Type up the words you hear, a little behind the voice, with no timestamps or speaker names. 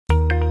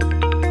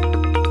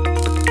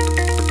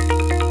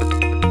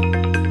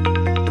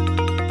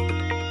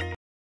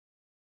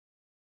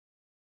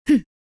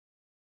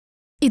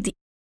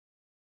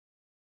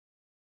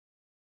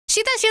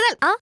శీతల్ శీతల్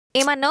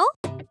ఏమన్నావు?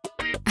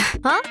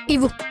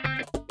 ఇవ్వు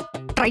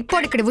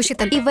ట్రైపాడ్ ఇక్కడ ఇవ్వు.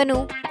 శీతల్ ఇవ్వను.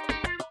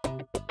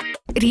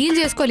 రీల్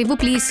చేసుకోవాలి, ఇవ్వు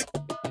ప్లీజ్.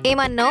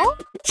 ఏమన్నావు?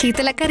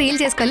 శీతలక్క రీల్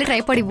చేసుకోవాలి,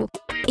 ట్రైపాడ్ ఇవ్వు.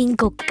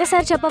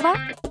 ఇంకొక్కసారి చెప్పవా?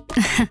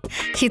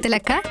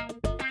 శీతలక్క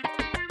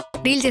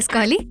రీల్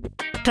చేసుకోవాలి,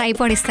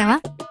 ట్రైపాడ్ ఇస్తావా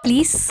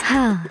ప్లీజ్?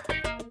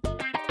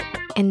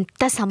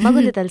 ఎంత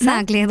సమ్మగుంది తెలుసా?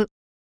 నాకు లేదు.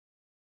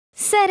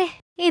 సరే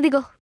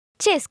ఇదిగో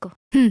చేసుకో.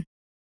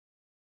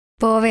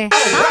 పోవే.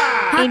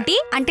 ఏంటి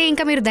అంటే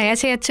ఇంకా మీరు దయ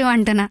చేయొచ్చు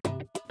అంటనా?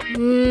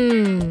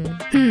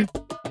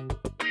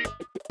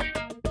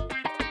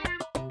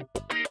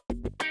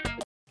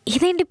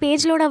 ఇదేంటి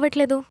పేజ్ లోడ్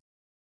అవ్వట్లేదు?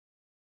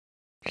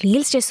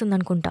 రీల్స్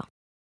చేస్తుందనుకుంటా.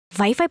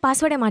 వైఫై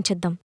పాస్వర్డే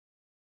మార్చేద్దాం.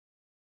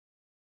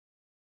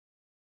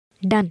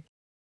 డన్.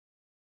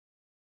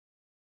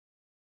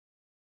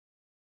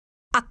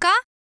 అక్క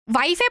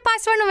వైఫై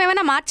పాస్వర్డ్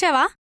నువ్వేమైనా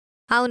మార్చావా?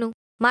 అవును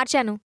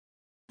మార్చాను.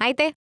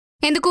 అయితే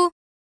ఎందుకు?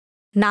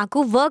 నాకు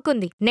వర్క్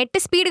ఉంది, నెట్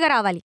స్పీడ్గా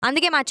రావాలి,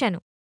 అందుకే మార్చాను.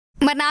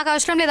 మరి నాకు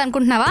అవసరం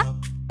లేదనుకుంటున్నావా?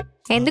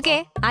 ఎందుకే?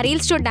 ఆ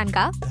రీల్స్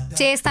చూడ్డానికా?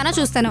 చేస్తానో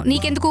చూస్తాను,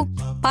 నీకెందుకు?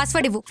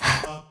 పాస్వర్డ్ ఇవ్వు.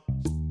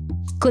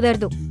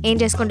 కుదరదు. ఏం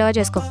చేసుకుంటావో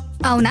చేసుకో.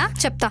 అవునా?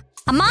 చెప్తా.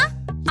 అమ్మా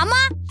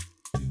అమ్మా.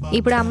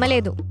 ఇప్పుడు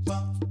అమ్మలేదు.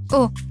 ఓ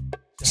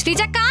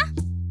శ్రీజక్క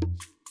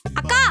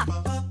అక్క.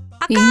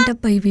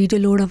 ఏంటబ్బా ఈ వీడియో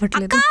లోడ్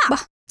అవ్వట్లేదు?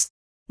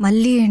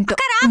 మళ్ళీ ఏంటో.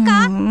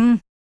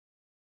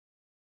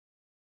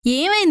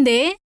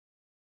 ఏమైందే?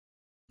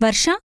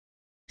 వర్ష,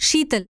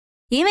 శీతల్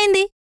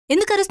ఏమైంది?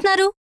 ఎందుకు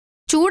అరుస్తున్నారు?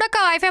 చూడక్క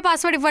వైఫై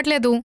పాస్వర్డ్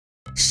ఇవ్వట్లేదు.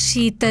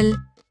 శీతల్,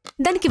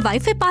 దానికి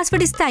వైఫై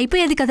పాస్వర్డ్ ఇస్తే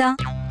అయిపోయేది కదా.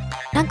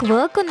 నాకు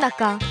వర్క్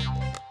ఉందక్క.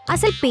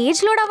 అసలు పేజ్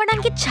లోడ్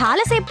అవ్వడానికి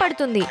చాలా సేపు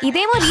పడుతుంది.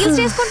 ఇదేమో రీల్స్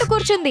చేసుకుంటూ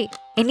కూర్చుంది.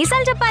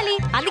 ఎన్నిసార్లు చెప్పాలి?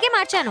 అందుకే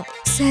మార్చాను.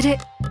 సరే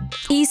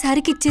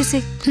ఈసారికి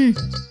ఇచ్చేసే.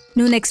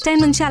 నువ్వు నెక్స్ట్ టైం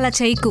నుంచి అలా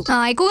చేయకు.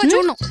 ఎక్కువగా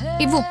చూడు.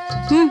 ఇవ్వు.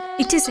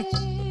 ఇచ్చేసే.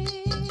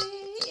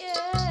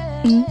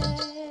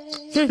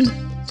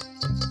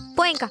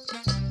 పో ఇంకా.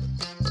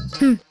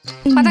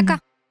 పదక్క.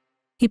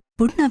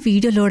 ఇప్పుడు నా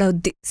వీడియో లోడ్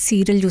అవుద్ది,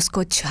 సీరియల్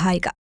చూసుకోవచ్చు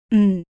హాయిగా.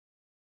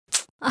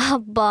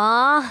 అబ్బా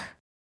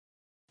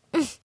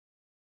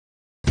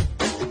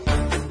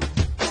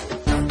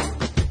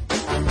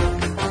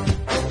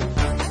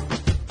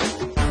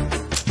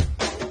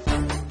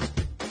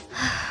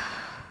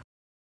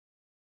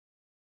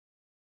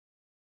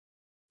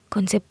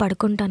కొంచెంసేపు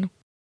పడుకుంటాను.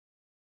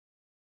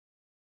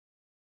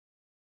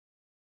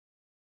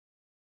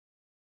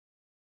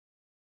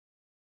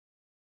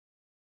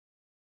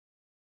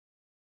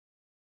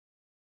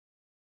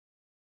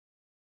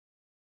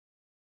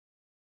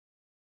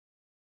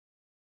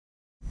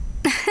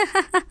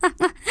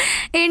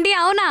 ఏంటి?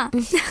 అవునా?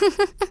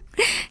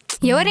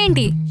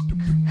 ఎవరేంటి?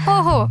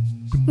 ఓహో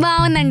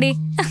బావుందండి.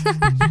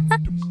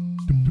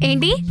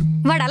 ఏంటి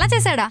వాడు అలా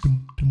చేశాడా?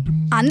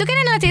 అందుకే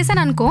నేను అలా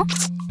చేశాను అనుకో.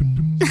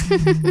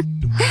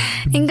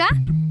 ఇంకా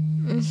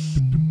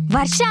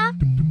వర్ష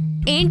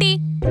ఏంటి?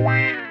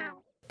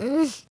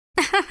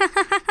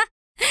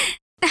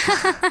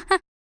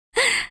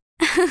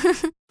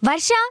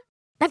 వర్ష,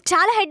 నాకు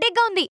చాలా హెడ్ఏక్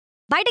గా ఉంది.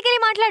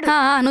 బయటకెళ్ళి మాట్లాడు.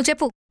 నువ్వు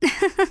చెప్పు.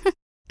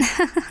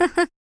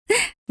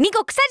 నీకు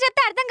ఒకసారి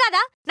చెప్తే అర్థం కాదా?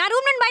 నా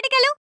రూమ్ నుండి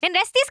బయటకెళ్ళు, నేను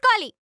రెస్ట్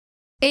తీసుకోవాలి.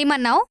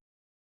 ఏమన్నావు?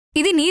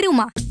 ఇది నీ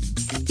రూమా?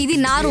 ఇది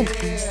నా రూమ్.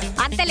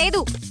 అంత లేదు,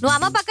 నువ్వు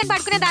అమ్మ పక్కన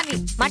పడుకునేదాన్ని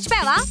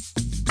మర్చిపోయావా?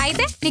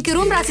 అయితే నీకు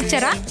రూమ్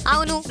రాసిచ్చారా?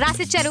 అవును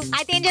రాసిచ్చారు.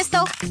 అయితే ఏం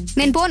చేస్తావు?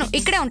 నేను పోను,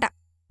 ఇక్కడే ఉంటా.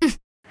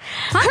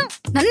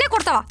 నన్నే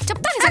కొడతావా?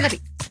 చెప్తాను సంగతి.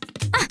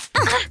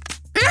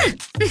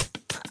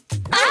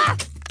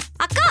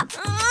 అక్క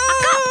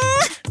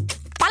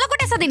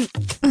పలకొట్టేస్తా దీన్ని.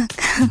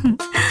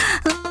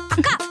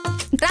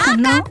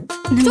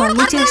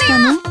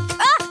 చేస్తాను.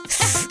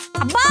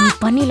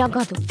 పని ఇలా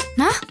కాదు.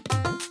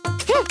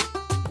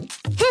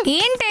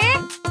 ఏంటే?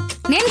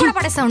 నేను కూడా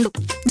పడేస్తా ఉండు.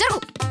 జరుగు.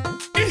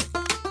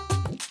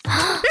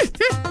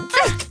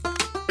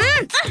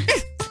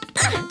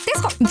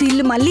 తీసుకో.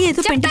 వీళ్ళు మళ్ళీ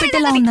ఏదో పెంట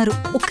పెట్టేలా ఉన్నారు.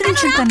 ఒక్క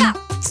నిమిషం కన్నా.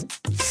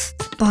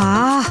 బా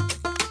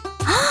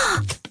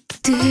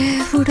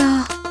దేవుడా,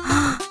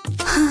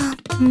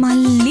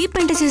 మళ్ళీ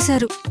పెంట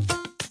చేశారు.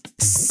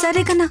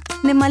 సరే కన్నా,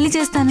 నేను మళ్ళీ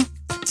చేస్తాను.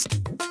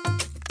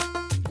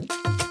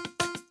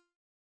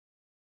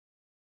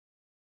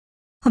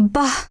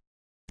 అబ్బా,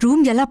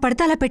 రూమ్ ఎలా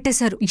పడితే అలా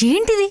పెట్టేశారు.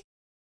 ఏంటిది?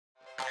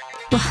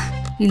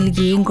 వీళ్ళు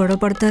ఏం గొడవ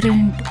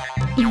పడతారేంటో.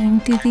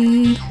 ఏంటిది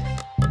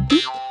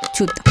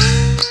చూద్దాం.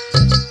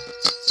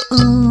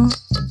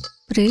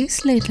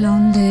 బ్రేస్లెట్లా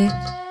ఉంది.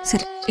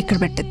 సరే ఇక్కడ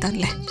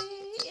పెట్టేద్దాంలే.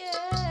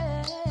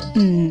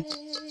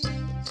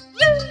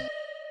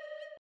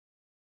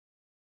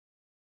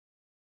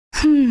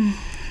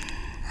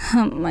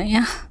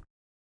 అమ్మయ్యా.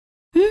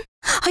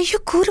 అయ్యో,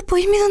 కూర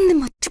పొయ్యి మీద ఉంది,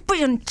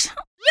 మర్చిపోయాను.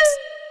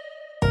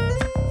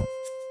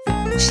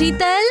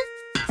 శీతల్,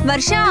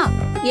 వర్ష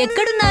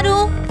ఎక్కడున్నారు?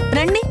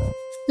 రండి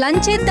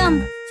లంచ్ చేద్దాం.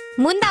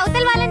 ముందు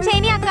అవతల వాళ్ళని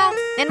చేయని అక్క,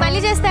 నేను మళ్ళీ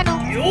చేస్తాను.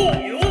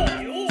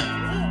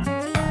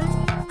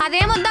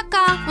 అదేమొద్దక్క,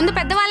 ముందు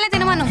పెద్దవాళ్ళే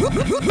తినమను.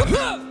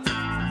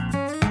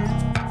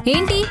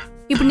 ఏంటి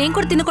ఇప్పుడు నేను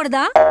కూడా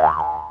తినకూడదా?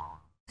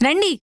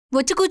 రండి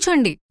వచ్చి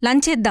కూర్చోండి,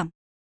 లంచ్ చేద్దాం.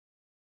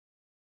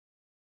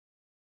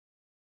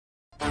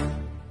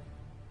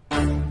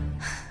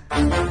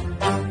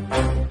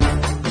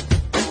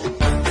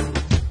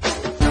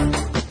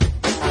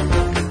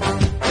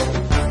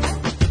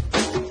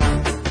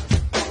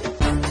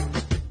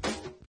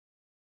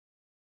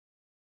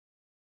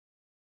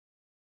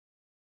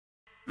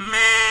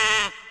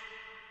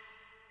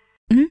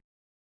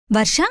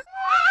 వర్ష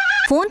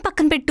ఫోన్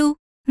పక్కన పెట్టు.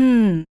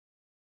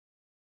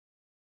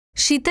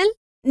 శీతల్,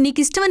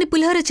 నీకిష్టమని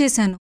పులిహోర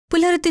చేశాను.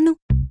 పులిహోర తిను.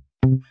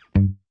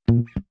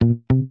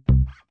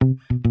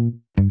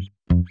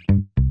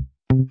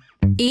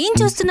 ఏం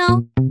చూస్తున్నావు?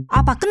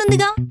 ఆ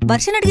పక్కనుందిగా,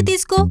 వర్షని అడిగి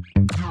తీసుకో.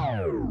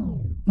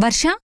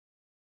 వర్ష,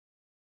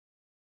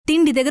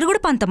 తిండి దగ్గర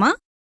కూడా పంతమా?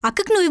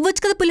 అక్కకి నువ్వు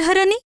ఇవ్వచ్చు కదా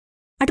పులిహోరని.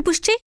 అటు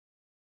పుష్చే.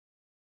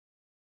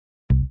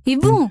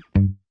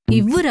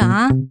 ఇవ్వురా.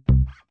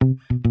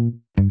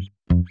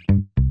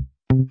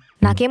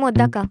 నాకేం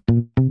వద్దాక,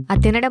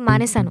 అది తినడం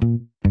మానేశాను.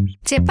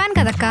 చెప్పాను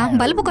కదక్క,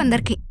 బల్పు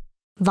కొందరికి.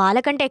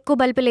 వాళ్ళకంటే ఎక్కువ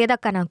బల్పు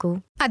లేదక్క నాకు.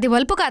 అది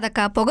బల్పు కాదక్క,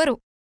 పొగరు.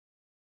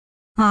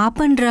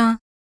 ఆపండ్రా,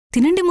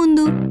 తినండి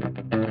ముందు.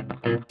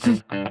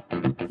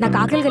 నాకు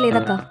ఆకలిగా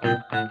లేదక్క.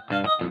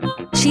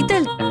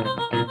 శీతల్,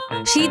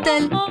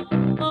 శీతల్,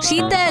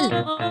 శీతల్,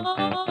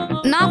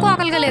 నాకు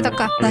ఆకలిగా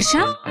లేదక్క. వర్ష,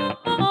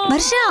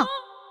 వర్ష,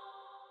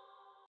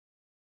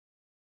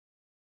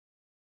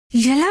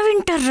 ఎలా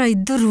వింటారా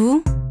ఇద్దరు?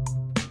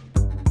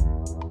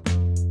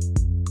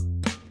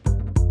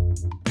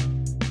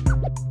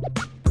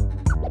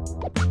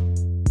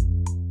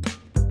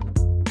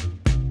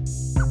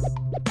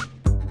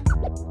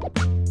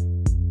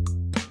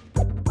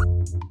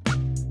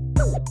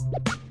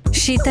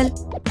 శీతల్,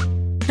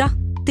 రా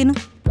తిను.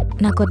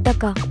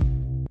 నాకొద్దక్క.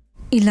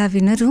 ఇలా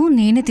వినరు,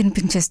 నేనే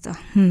తినిపించేస్తా.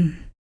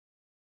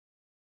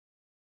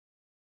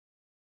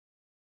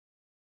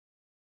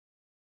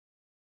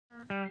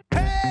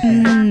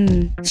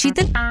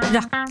 శీతల్,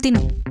 రా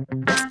తిను.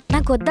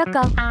 నాకొద్దక్క.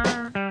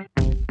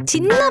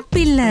 చిన్న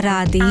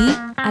పిల్లరాది.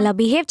 అలా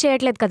బిహేవ్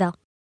చేయట్లేదు కదా.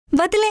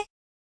 వదిలే,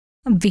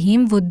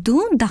 అవేం వద్దు.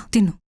 దా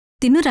తిను.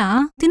 తినురా,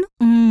 తిను.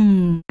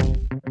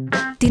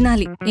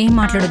 తినాలి, ఏం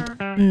మాట్లాడొద్దు.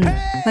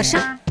 వర్ష,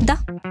 దా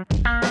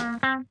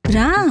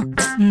రా.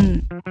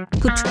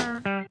 కూర్చో.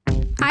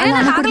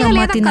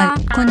 తినాలి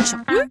కొంచెం.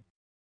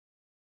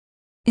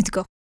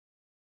 ఇదిగో.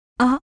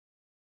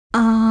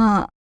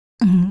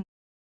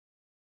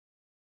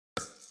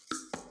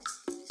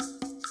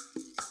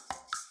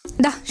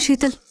 దా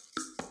శీతల్.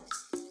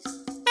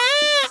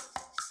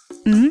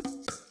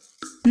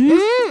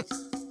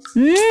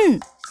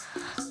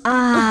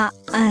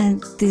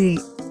 అది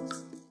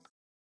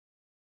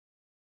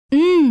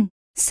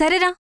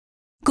సరేరా,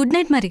 గుడ్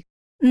నైట్ మరి.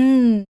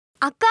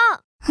 అక్క,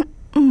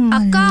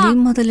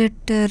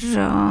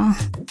 మొదలెట్టారా?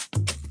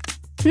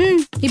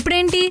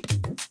 ఇప్పుడేంటి?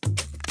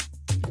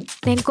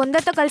 నేను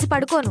కొందరితో కలిసి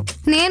పడుకోను.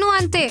 నేను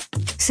అంతే.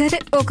 సరే,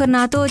 ఒకరు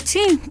నాతో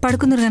వచ్చి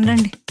పడుకుందరు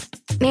రండి.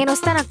 నేను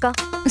వస్తానక్క.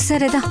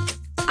 సరేదా.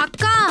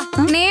 అక్క,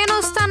 నేను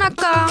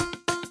వస్తానక్క.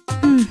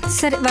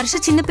 సరే, వర్ష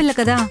చిన్నపిల్ల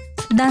కదా,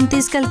 దాన్ని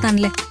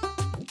తీసుకెళ్తానులే.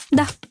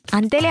 దా.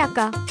 అంతేలే అక్క,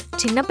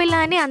 చిన్నపిల్ల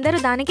అని అందరూ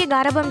దానికే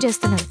గారాబం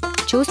చేస్తున్నారు.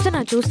 చూస్తున్నా.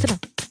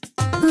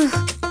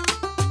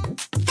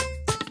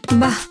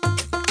 బా,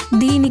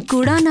 దీనికి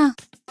కూడానా?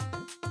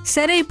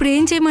 సరే, ఇప్పుడు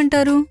ఏం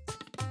చేయమంటారు?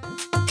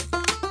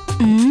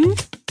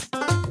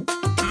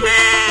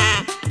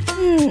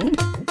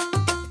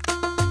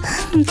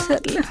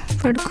 సర్లే,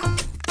 పడుకో.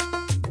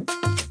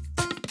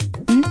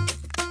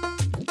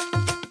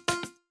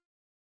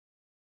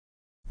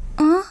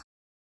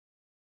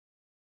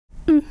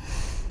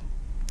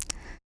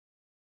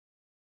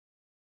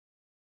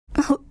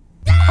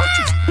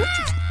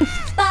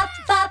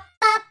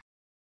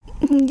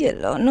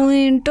 ఎలానో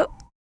ఏంటో,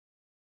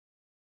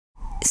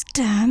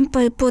 స్టాంప్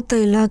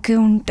అయిపోతాయి ఇలాగే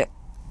ఉంటే.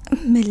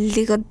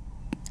 మెల్లిగా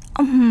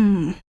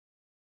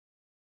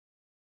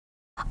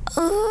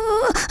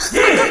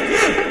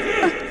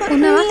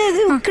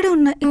లేదు, ఇక్కడే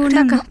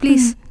ఉన్నా.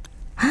 ప్లీజ్.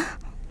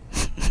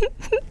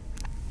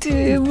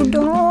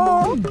 దేవుడా,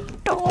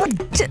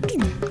 టార్చర్.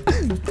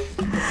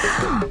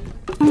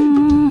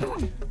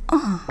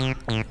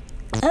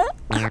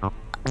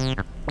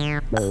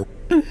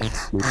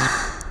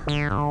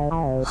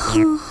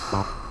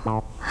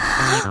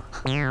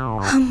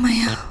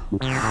 అమ్మయ్య.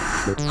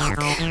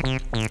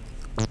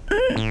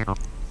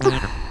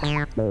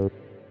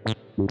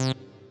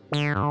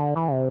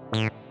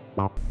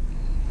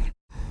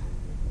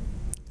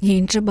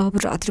 ఏంట్రా బాబు,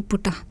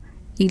 రాత్రిపూట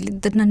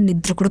వీళ్ళిద్దరు నన్ను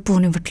నిద్ర కూడా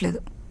పోనివ్వట్లేదు.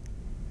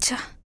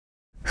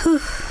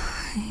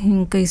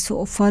 ఇంకా ఈ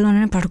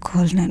సోఫాలోనే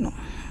పడుకోవాలి నేను.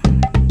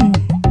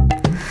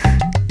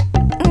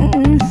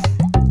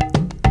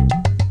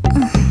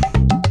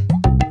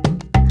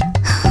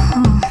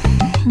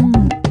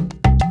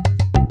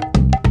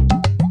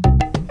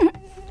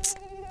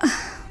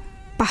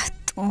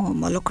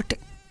 మొలొకటి.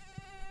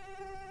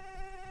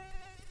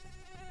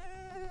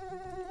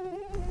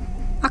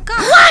 అక్క,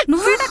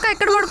 నువ్వేటక్క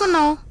ఎక్కడ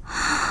పడుకున్నావు?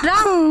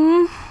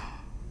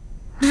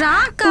 రా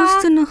అక్క.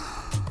 వస్తున్నా.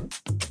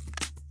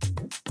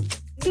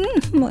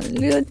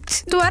 మళ్ళీ వచ్చి.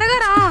 త్వరగా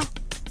రా.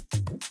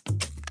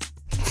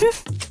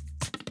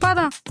 పద.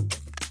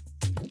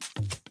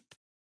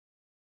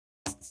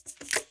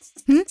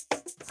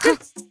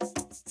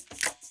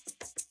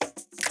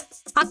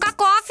 అక్క,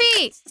 కాఫీ.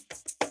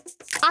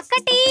 అక్క,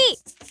 టీ.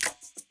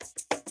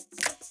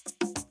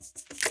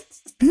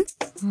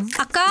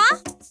 అక్క,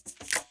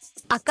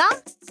 అక్క,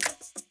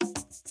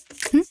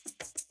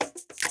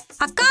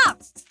 అక్క,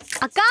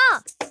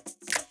 అక్కా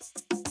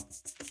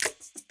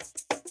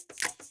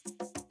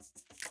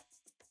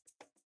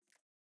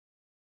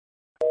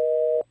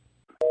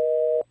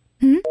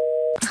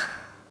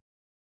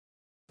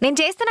నేను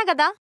చేస్తున్నా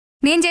కదా.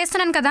 నేను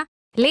చేస్తున్నాను కదా.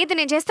 లేదు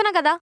నేను చేస్తున్నా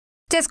కదా.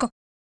 చేసుకో.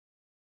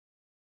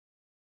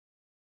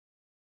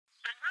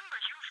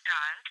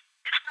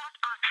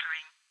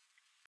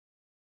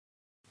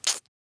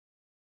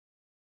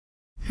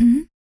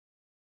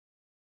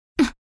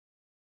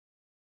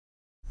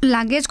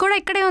 లగేజ్ కూడా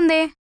ఇక్కడే ఉంది.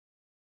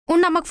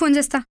 ఉండు, అమ్మకు ఫోన్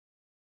చేస్తా.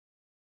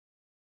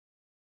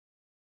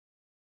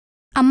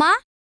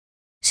 అమ్మా,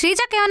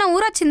 శ్రీజకి ఏమైనా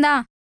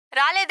ఊరొచ్చిందా?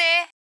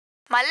 రాలేదే.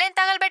 మళ్ళేం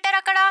తగలబెట్టారు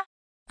అక్కడ?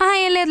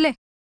 ఏం లేదులే.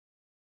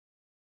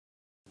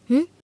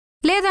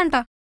 లేదంట.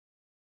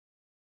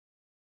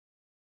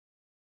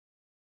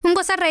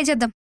 ఇంకోసారి ట్రై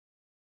చేద్దాం.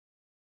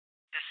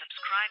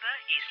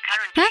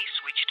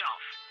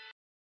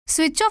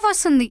 స్విచ్ ఆఫ్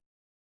వస్తుంది.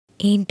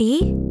 ఏంటి?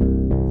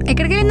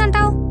 ఎక్కడికి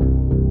వెళ్ళిందంటావు?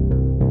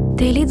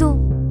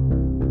 తెలీదు.